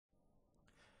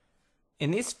In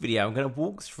this video, I'm going to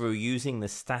walk through using the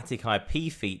static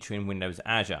IP feature in Windows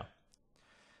Azure.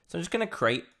 So I'm just going to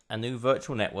create a new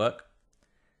virtual network,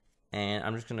 and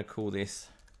I'm just going to call this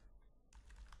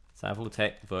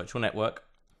Tech Virtual Network.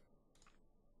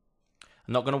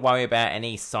 I'm not going to worry about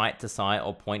any site-to-site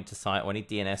or point-to-site or any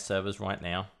DNS servers right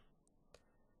now.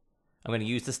 I'm going to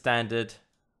use the standard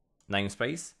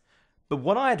namespace. But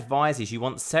what I advise is you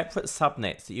want separate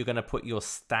subnets that you're going to put your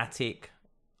static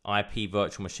IP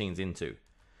virtual machines into.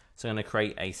 So I'm going to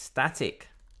create a static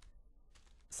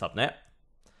subnet,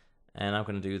 and I'm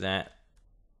going to do that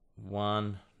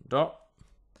 1 dot,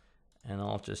 and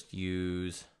I'll just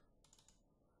use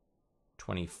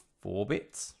 24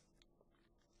 bits.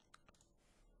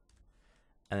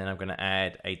 And then I'm going to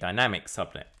add a dynamic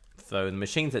subnet. So the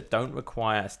machines that don't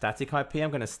require a static IP,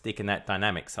 I'm going to stick in that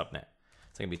dynamic subnet. So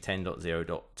it's going to be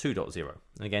 10.0.2.0,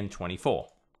 and again 24.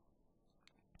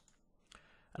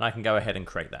 And I can go ahead and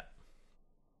create that.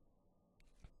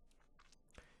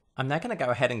 I'm now going to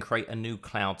go ahead and create a new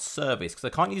cloud service because I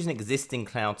can't use an existing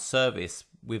cloud service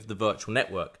with the virtual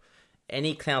network.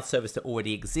 Any cloud service that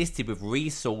already existed with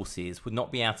resources would not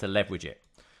be able to leverage it.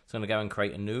 So I'm going to go and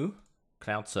create a new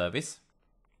cloud service.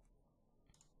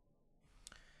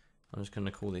 I'm just going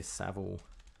to call this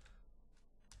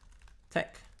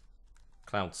Tech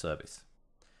Cloud Service.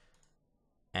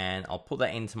 And I'll put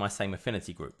that into my same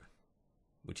affinity group,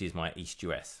 which is my East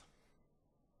US.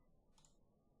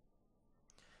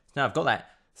 So now I've got that.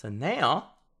 So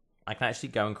now I can actually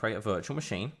go and create a virtual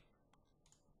machine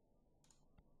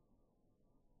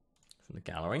from the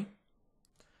gallery.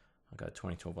 I'll go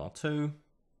 2012 R2.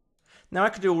 Now I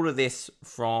could do all of this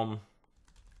from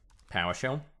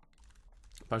PowerShell,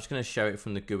 but I'm just going to show it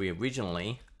from the GUI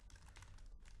originally.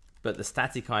 But the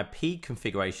static IP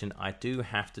configuration I do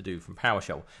have to do from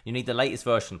PowerShell. You need the latest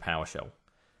version of PowerShell.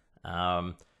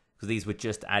 Because these were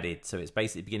just added. So it's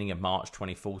basically beginning of March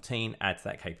 2014, adds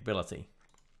that capability.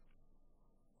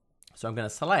 So I'm going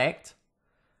to select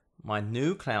my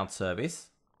new cloud service.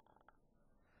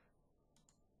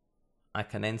 I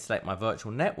can then select my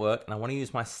virtual network, and I want to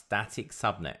use my static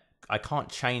subnet. I can't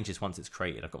change this once it's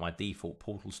created. I've got my default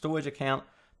portal storage account.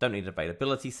 Don't need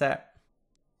availability set.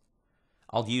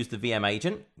 I'll use the VM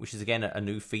agent, which is again a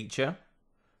new feature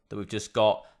that we've just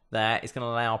got there. It's going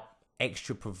to allow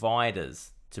extra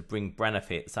providers to bring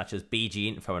benefits such as BG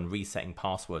info and resetting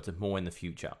passwords and more in the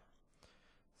future.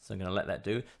 So I'm going to let that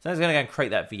do. So I'm going to go and create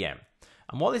that VM.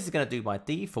 And what this is going to do by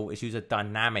default is use a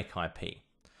dynamic IP.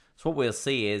 So what we'll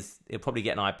see is it'll probably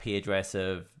get an IP address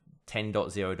of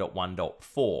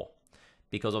 10.0.1.4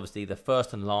 because obviously the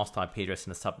first and last IP address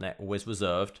in the subnet always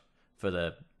reserved for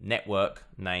the network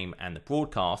name and the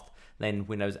broadcast. Then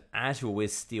Windows Azure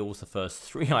always steals the first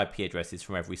 3 IP addresses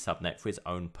from every subnet for its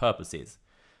own purposes.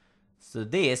 So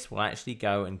this will actually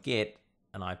go and get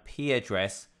an IP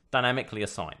address dynamically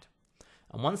assigned.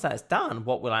 And once that's done,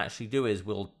 what we'll actually do is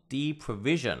we'll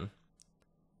deprovision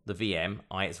the VM,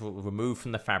 it's removed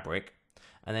from the fabric,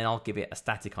 and then I'll give it a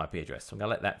static IP address. So I'm going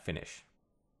to let that finish.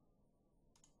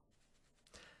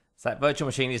 So that virtual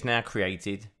machine is now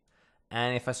created.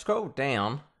 And if I scroll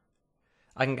down,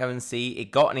 I can go and see it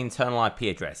got an internal IP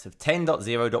address of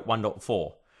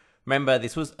 10.0.1.4. Remember,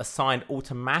 this was assigned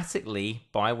automatically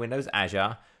by Windows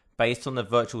Azure based on the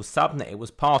virtual subnet it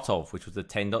was part of, which was the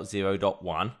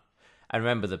 10.0.1. And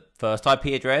remember, the first IP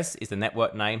address is the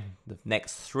network name. The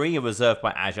next 3 are reserved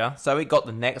by Azure, so it got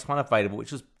the next one available,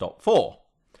 which was .4.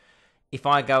 If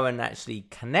I go and actually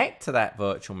connect to that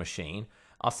virtual machine,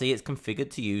 I'll see it's configured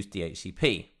to use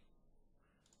DHCP.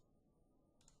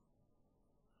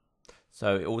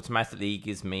 So it automatically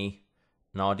gives me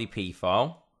an RDP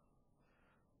file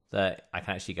that I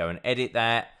can actually go and edit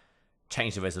that,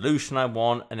 change the resolution I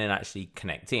want, and then actually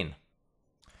connect in.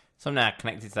 So I'm now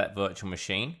connected to that virtual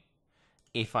machine.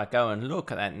 If I go and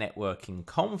look at that networking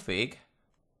config,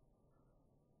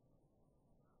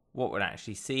 what we'll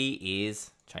actually see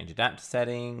is change adapter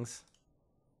settings.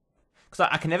 Because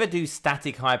I can never do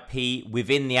static IP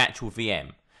within the actual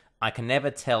VM. I can never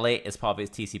tell it as part of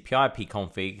its TCP/IP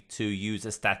config to use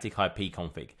a static IP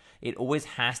config. It always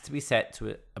has to be set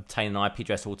to obtain an IP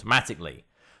address automatically.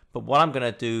 But what I'm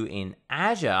going to do in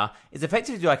Azure is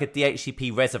effectively do like a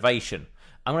DHCP reservation.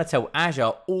 I'm going to tell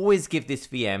Azure, always give this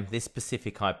VM this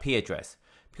specific IP address.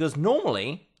 Because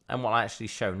normally, and what I'll actually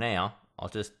show now, I'll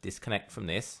just disconnect from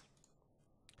this.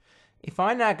 If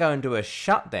I now go and do a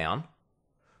shutdown,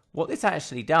 what this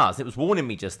actually does, it was warning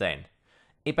me just then,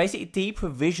 it basically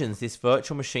deprovisions this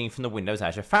virtual machine from the Windows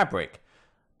Azure fabric.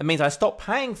 It means I stop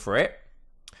paying for it,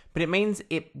 but it means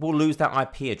it will lose that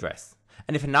IP address.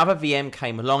 And if another VM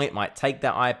came along, it might take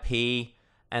that IP,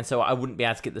 and so I wouldn't be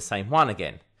able to get the same one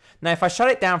again. Now, if I shut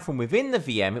it down from within the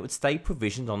VM, it would stay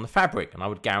provisioned on the fabric, and I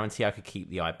would guarantee I could keep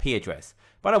the IP address.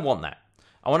 But I don't want that.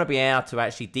 I want to be able to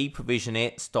actually deprovision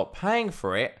it, stop paying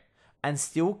for it, and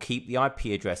still keep the IP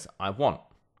address I want.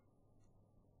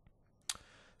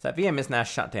 So that VM is now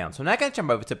shut down. So I'm now going to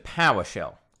jump over to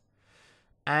PowerShell.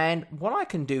 And what I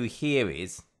can do here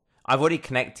is, I've already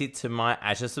connected to my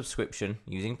Azure subscription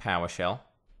using PowerShell.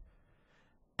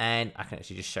 And I can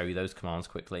actually just show you those commands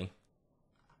quickly.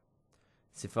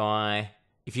 So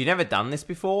if you've never done this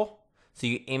before, so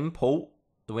you import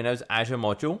the Windows Azure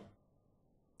module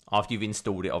after you've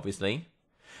installed it, obviously.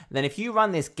 And then if you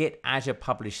run this get Azure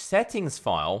publish settings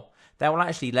file, that will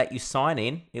actually let you sign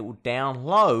in. It will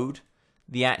download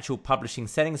the actual publishing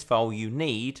settings file you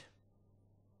need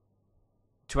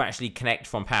to actually connect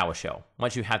from PowerShell.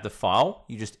 Once you have the file,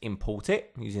 you just import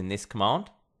it using this command.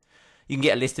 You can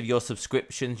get a list of your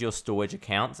subscriptions, your storage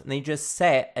accounts, and then you just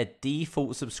set a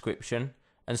default subscription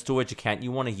and storage account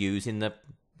you want to use in the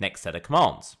next set of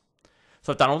commands.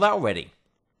 So I've done all that already.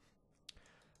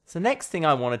 So the next thing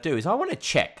I want to do is I want to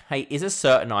check, hey, is a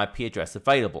certain IP address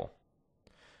available?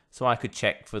 So I could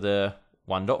check for the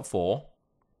 1.4. Now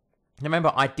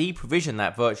remember, I deprovisioned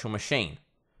that virtual machine.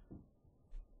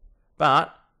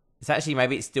 But it's actually,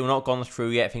 maybe it's still not gone through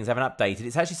yet, things haven't updated.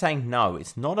 It's actually saying no,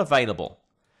 it's not available.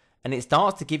 And it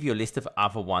starts to give you a list of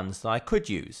other ones that I could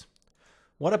use.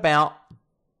 What about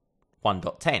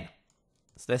 1.10?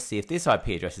 So let's see if this IP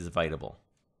address is available.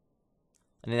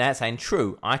 And then that's saying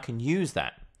true, I can use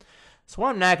that. So what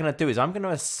I'm now going to do is I'm going to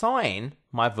assign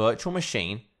my virtual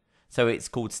machine. So it's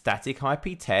called static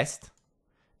IP test.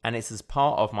 And it's as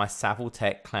part of my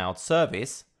Saviltech cloud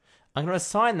service. I'm going to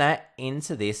assign that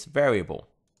into this variable.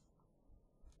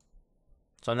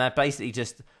 So I'm now basically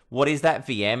just, what is that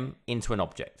VM into an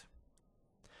object?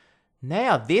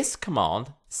 Now this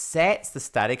command sets the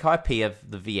static IP of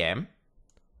the VM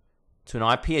to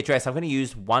an IP address. I'm going to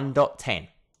use 1.10.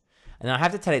 And I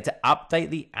have to tell it to update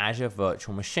the Azure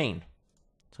virtual machine.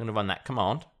 So I'm going to run that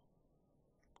command.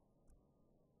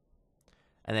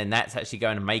 And then that's actually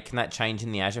going and making that change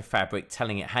in the Azure Fabric,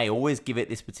 telling it, hey, always give it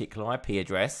this particular IP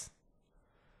address.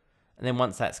 And then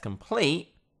once that's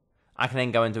complete, I can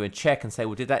then go and do a check and say,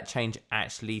 well, did that change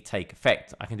actually take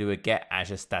effect? I can do a get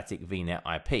Azure static VNet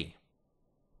IP.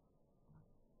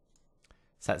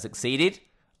 So that succeeded.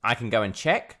 I can go and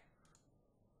check.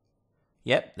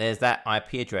 Yep, there's that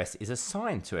IP address is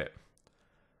assigned to it.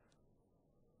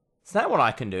 So now what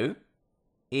I can do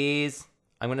is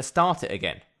I'm going to start it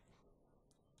again.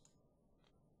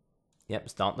 Yep,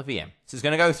 start the VM. So it's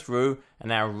going to go through and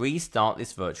now restart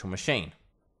this virtual machine.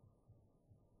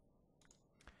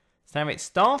 So now it's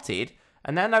started,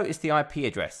 and now notice the IP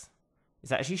address.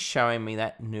 It's actually showing me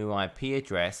that new IP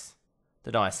address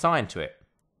that I assigned to it.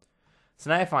 So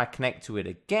now if I connect to it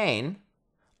again,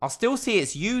 I'll still see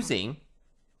it's using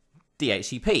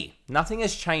DHCP. Nothing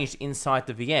has changed inside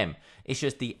the VM. It's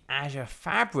just the Azure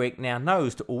Fabric now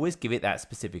knows to always give it that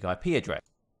specific IP address.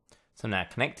 So now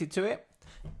connected to it.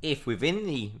 If within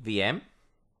the VM,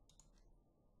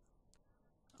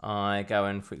 I go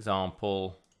and, for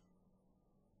example,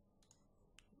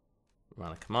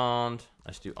 run a command, I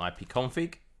just do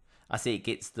ipconfig, I see it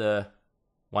gets the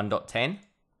 1.10,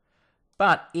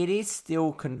 but it is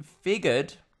still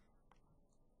configured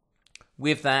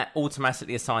with that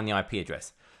automatically assign the IP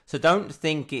address. So don't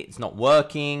think it's not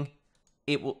working.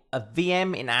 A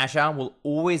VM in Azure will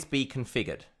always be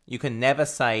configured. You can never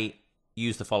say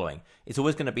use the following. It's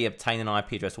always going to be obtain an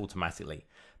IP address automatically.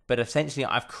 But essentially,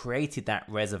 I've created that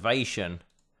reservation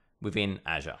within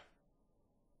Azure.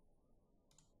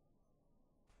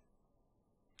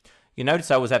 You notice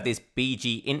I always have this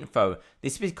BG info.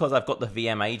 This is because I've got the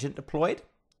VM agent deployed.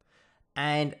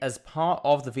 And as part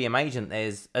of the VM agent,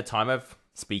 there's a time of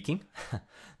speaking.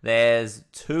 There's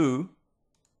two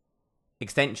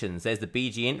extensions. There's the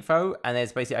BG info, and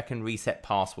there's basically I can reset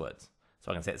passwords.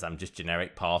 So I can set some just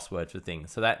generic password for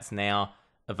things. So that's now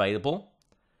available.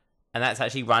 And that's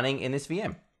actually running in this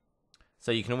VM.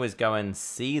 So you can always go and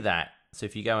see that. So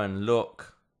if you go and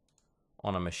look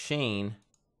on a machine,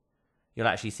 you'll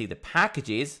actually see the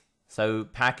packages. So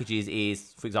packages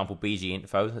is, for example, BG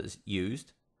info that's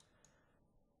used.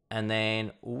 And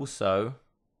then also,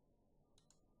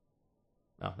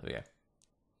 oh, there we go.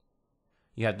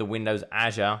 You have the Windows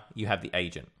Azure, you have the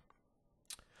agent.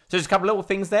 So just a couple little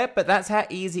things there, but that's how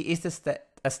easy it is to set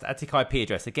a static IP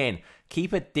address. Again,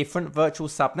 keep a different virtual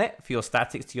subnet for your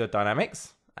statics to your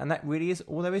dynamics, and that really is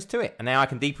all there is to it. And now I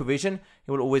can deprovision,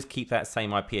 it will always keep that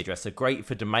same IP address. So great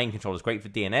for domain controllers, great for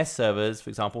DNS servers, for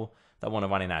example, that want to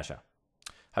run in Azure.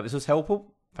 Hope this was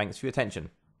helpful. Thanks for your attention.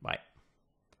 Bye.